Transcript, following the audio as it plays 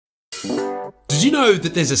Did you know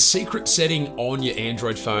that there's a secret setting on your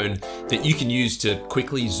Android phone that you can use to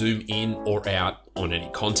quickly zoom in or out on any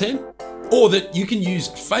content? Or that you can use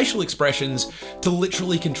facial expressions to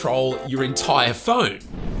literally control your entire phone?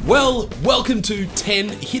 Well, welcome to 10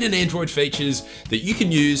 hidden Android features that you can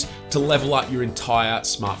use to level up your entire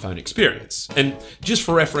smartphone experience. And just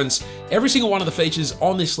for reference, every single one of the features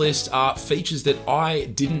on this list are features that I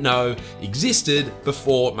didn't know existed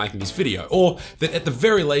before making this video, or that at the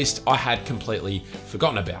very least I had completely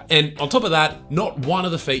forgotten about. And on top of that, not one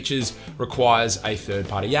of the features requires a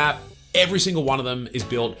third-party app. Every single one of them is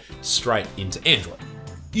built straight into Android.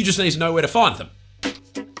 You just need to know where to find them.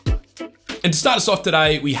 And to start us off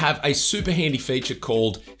today, we have a super handy feature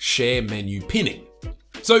called Share Menu Pinning.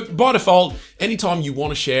 So by default, anytime you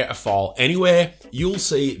want to share a file anywhere, you'll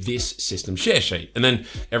see this system share sheet. And then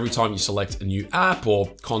every time you select a new app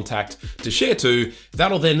or contact to share to,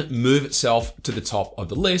 that'll then move itself to the top of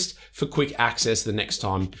the list for quick access the next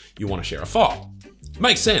time you want to share a file.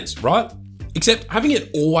 Makes sense, right? Except having it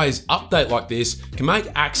always update like this can make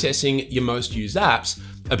accessing your most used apps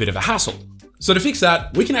a bit of a hassle. So to fix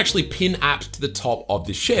that, we can actually pin apps to the top of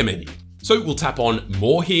this share menu. So we'll tap on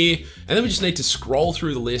More here, and then we just need to scroll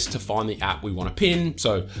through the list to find the app we want to pin.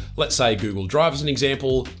 So let's say Google Drive as an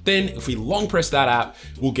example. Then if we long press that app,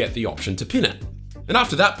 we'll get the option to pin it. And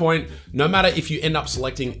after that point, no matter if you end up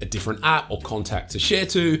selecting a different app or contact to share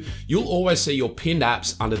to, you'll always see your pinned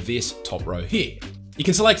apps under this top row here. You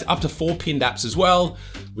can select up to 4 pinned apps as well,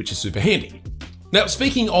 which is super handy. Now,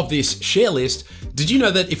 speaking of this share list, did you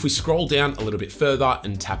know that if we scroll down a little bit further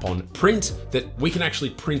and tap on print, that we can actually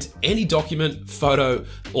print any document, photo,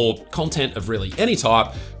 or content of really any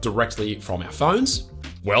type directly from our phones?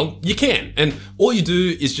 Well, you can, and all you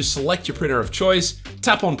do is just select your printer of choice,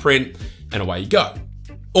 tap on print, and away you go.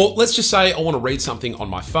 Or let's just say I want to read something on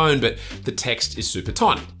my phone, but the text is super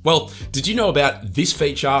tiny. Well, did you know about this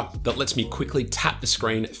feature that lets me quickly tap the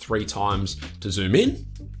screen 3 times to zoom in?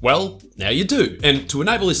 Well, now you do. And to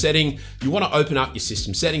enable this setting, you want to open up your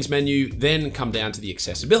system settings menu, then come down to the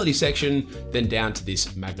accessibility section, then down to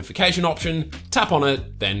this magnification option, tap on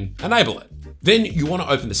it, then enable it. Then you want to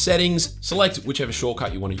open the settings, select whichever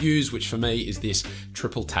shortcut you want to use, which for me is this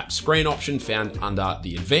triple tap screen option found under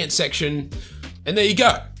the advanced section. And there you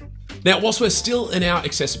go. Now, whilst we're still in our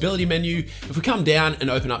accessibility menu, if we come down and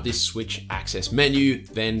open up this switch access menu,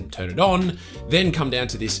 then turn it on, then come down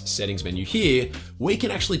to this settings menu here, we can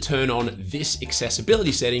actually turn on this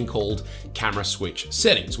accessibility setting called camera switch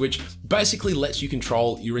settings, which basically lets you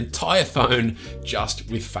control your entire phone just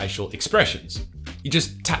with facial expressions. You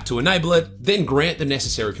just tap to enable it, then grant the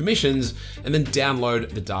necessary permissions, and then download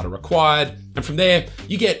the data required. And from there,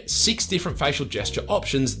 you get 6 different facial gesture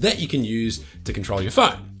options that you can use to control your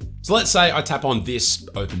phone. So let's say I tap on this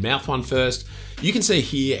open mouth one first. You can see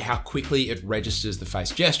here how quickly it registers the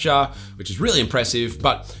face gesture, which is really impressive,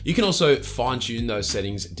 but you can also fine tune those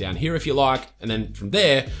settings down here if you like. And then from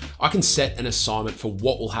there, I can set an assignment for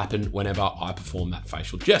what will happen whenever I perform that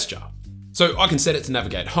facial gesture. So I can set it to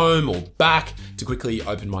navigate home or back, to quickly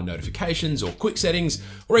open my notifications or quick settings,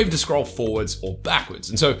 or even to scroll forwards or backwards.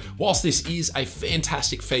 And so whilst this is a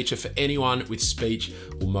fantastic feature for anyone with speech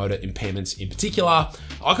or motor impairments in particular,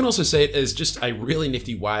 I can also see it as just a really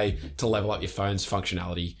nifty way to level up your phone's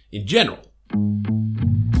functionality in general.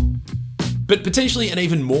 But potentially an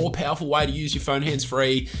even more powerful way to use your phone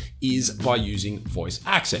hands-free is by using voice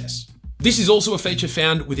access. This is also a feature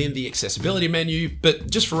found within the accessibility menu,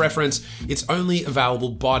 but just for reference, it's only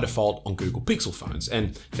available by default on Google Pixel phones.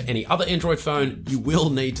 And for any other Android phone, you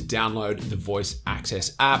will need to download the voice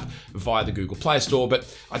access app via the Google Play Store,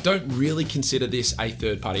 but I don't really consider this a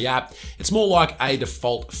third-party app. It's more like a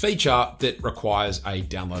default feature that requires a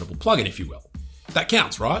downloadable plugin, if you will. That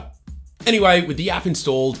counts, right? Anyway, with the app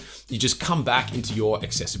installed, you just come back into your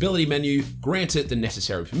accessibility menu, grant it the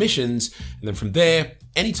necessary permissions, and then from there,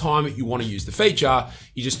 anytime you want to use the feature,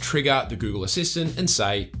 you just trigger the Google Assistant and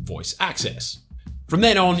say voice access. From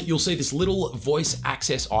then on, you'll see this little voice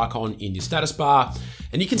access icon in your status bar,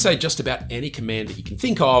 and you can say just about any command that you can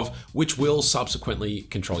think of, which will subsequently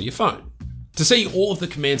control your phone. To see all of the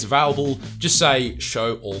commands available, just say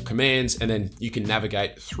show all commands, and then you can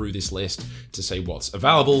navigate through this list to see what's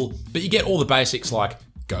available. But you get all the basics like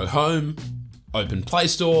go home, open Play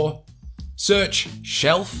Store, search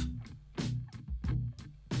shelf,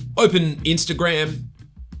 open Instagram,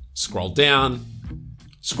 scroll down,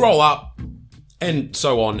 scroll up, and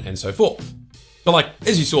so on and so forth. But like,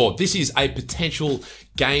 as you saw, this is a potential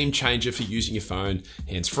game changer for using your phone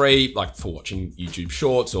hands-free, like for watching YouTube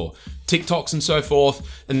shorts or TikToks and so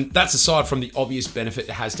forth. And that's aside from the obvious benefit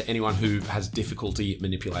it has to anyone who has difficulty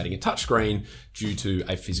manipulating a touchscreen due to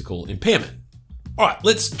a physical impairment. All right,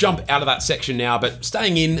 let's jump out of that section now, but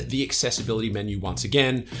staying in the accessibility menu once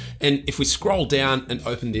again. And if we scroll down and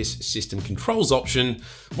open this system controls option,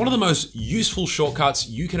 one of the most useful shortcuts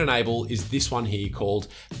you can enable is this one here called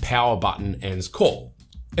power button ends call.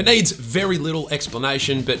 It needs very little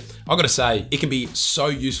explanation, but I've got to say, it can be so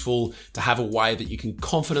useful to have a way that you can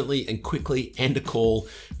confidently and quickly end a call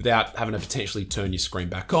without having to potentially turn your screen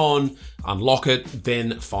back on, unlock it,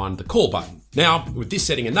 then find the call button. Now, with this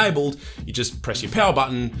setting enabled, you just press your power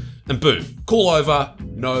button and boom, call over,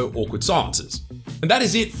 no awkward silences. And that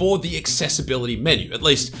is it for the accessibility menu, at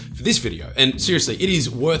least for this video. And seriously, it is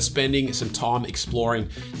worth spending some time exploring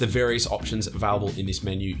the various options available in this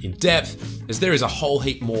menu in depth, as there is a whole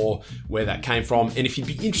heap more where that came from. And if you'd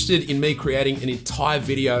be interested in me creating an entire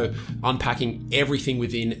video unpacking everything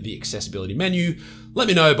within the accessibility menu, let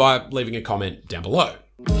me know by leaving a comment down below.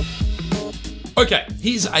 Okay,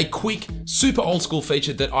 here's a quick, super old school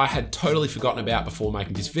feature that I had totally forgotten about before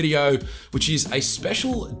making this video, which is a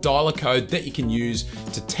special dialer code that you can use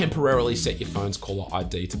to temporarily set your phone's caller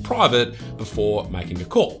ID to private before making a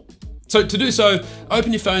call. So to do so,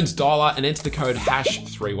 open your phone's dialer and enter the code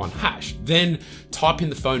 #31#. Then type in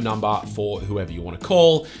the phone number for whoever you want to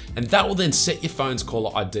call, and that will then set your phone's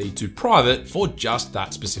caller ID to private for just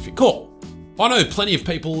that specific call. I know plenty of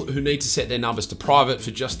people who need to set their numbers to private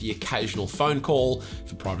for just the occasional phone call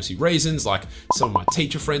for privacy reasons, like some of my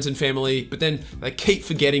teacher friends and family, but then they keep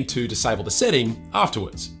forgetting to disable the setting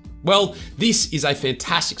afterwards. Well, this is a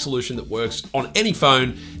fantastic solution that works on any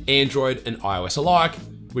phone, Android and iOS alike,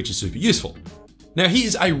 which is super useful. Now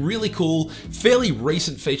here's a really cool, fairly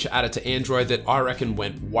recent feature added to Android that I reckon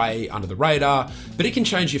went way under the radar, but it can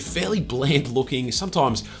change your fairly bland looking,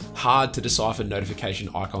 sometimes hard to decipher notification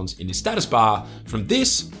icons in your status bar from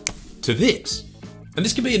this to this. And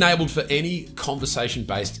this can be enabled for any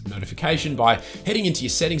conversation-based notification by heading into your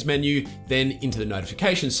settings menu, then into the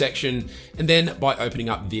notifications section, and then by opening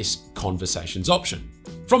up this conversations option.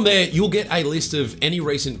 From there, you'll get a list of any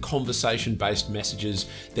recent conversation-based messages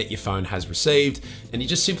that your phone has received, and you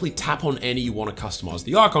just simply tap on any you want to customize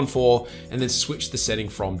the icon for, and then switch the setting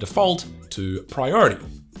from default to priority.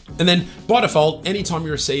 And then by default, anytime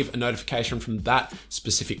you receive a notification from that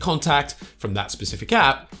specific contact, from that specific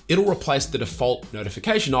app, it'll replace the default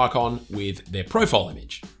notification icon with their profile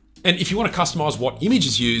image. And if you want to customize what image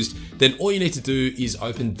is used, then all you need to do is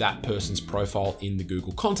open that person's profile in the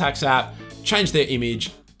Google Contacts app, change their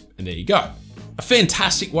image, and there you go. A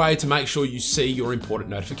fantastic way to make sure you see your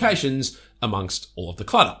important notifications amongst all of the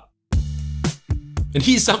clutter. And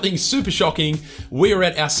here's something super shocking. We are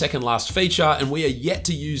at our second last feature and we are yet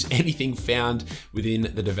to use anything found within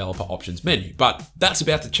the developer options menu, but that's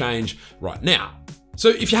about to change right now. So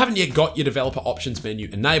if you haven't yet got your developer options menu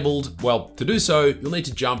enabled, well, to do so, you'll need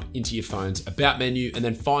to jump into your phone's about menu and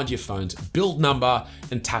then find your phone's build number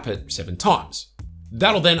and tap it 7 times.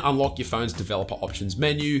 That'll then unlock your phone's developer options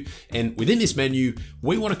menu. And within this menu,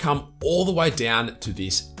 we want to come all the way down to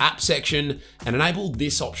this app section and enable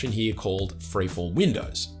this option here called freeform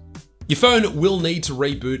windows. Your phone will need to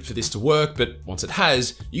reboot for this to work, but once it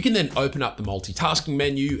has, you can then open up the multitasking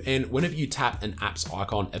menu, and whenever you tap an app's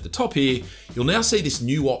icon at the top here, you'll now see this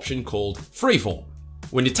new option called freeform.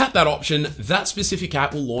 When you tap that option, that specific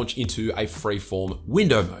app will launch into a freeform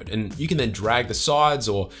window mode, and you can then drag the sides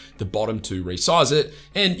or the bottom to resize it,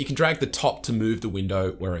 and you can drag the top to move the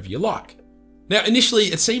window wherever you like. Now, initially,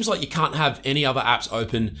 it seems like you can't have any other apps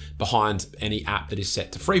open behind any app that is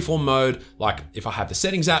set to freeform mode. Like if I have the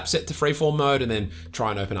settings app set to freeform mode and then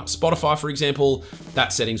try and open up Spotify, for example,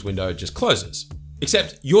 that settings window just closes.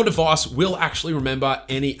 Except your device will actually remember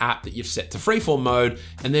any app that you've set to freeform mode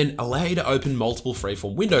and then allow you to open multiple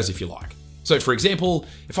freeform windows if you like. So for example,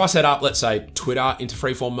 if I set up, let's say, Twitter into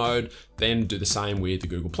freeform mode, then do the same with the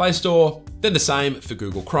Google Play Store, then the same for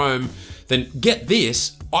Google Chrome, then get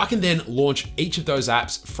this, I can then launch each of those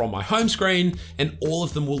apps from my home screen and all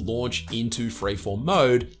of them will launch into freeform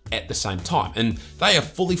mode at the same time. And they are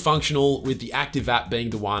fully functional with the active app being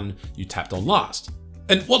the one you tapped on last.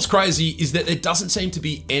 And what's crazy is that there doesn't seem to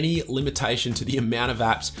be any limitation to the amount of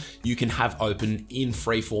apps you can have open in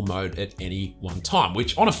freeform mode at any one time,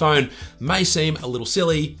 which on a phone may seem a little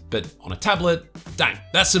silly, but on a tablet, dang,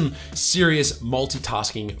 that's some serious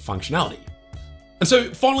multitasking functionality. And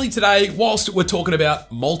so finally today, whilst we're talking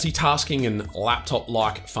about multitasking and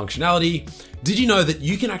laptop-like functionality, did you know that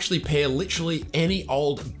you can actually pair literally any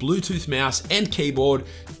old Bluetooth mouse and keyboard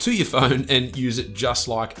to your phone and use it just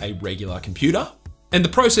like a regular computer? And the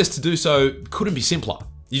process to do so couldn't be simpler.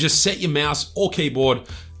 You just set your mouse or keyboard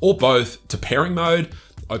or both to pairing mode,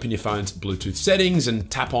 open your phone's Bluetooth settings and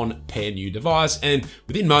tap on pair new device, and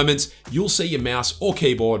within moments, you'll see your mouse or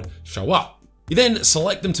keyboard show up. You then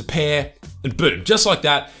select them to pair and boom, just like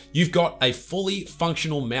that, you've got a fully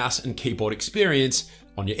functional mouse and keyboard experience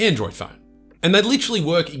on your Android phone. And they literally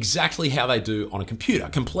work exactly how they do on a computer,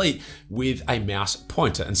 complete with a mouse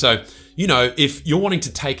pointer. And so, you know, if you're wanting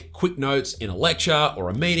to take quick notes in a lecture or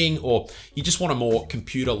a meeting, or you just want a more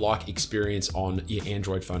computer-like experience on your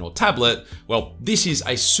Android phone or tablet, well, this is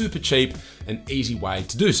a super cheap and easy way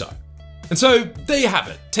to do so. And so there you have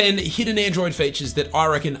it, 10 hidden Android features that I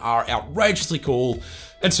reckon are outrageously cool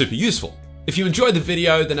and super useful. If you enjoyed the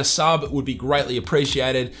video, then a sub would be greatly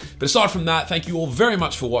appreciated. But aside from that, thank you all very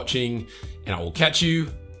much for watching, and I will catch you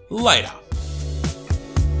later.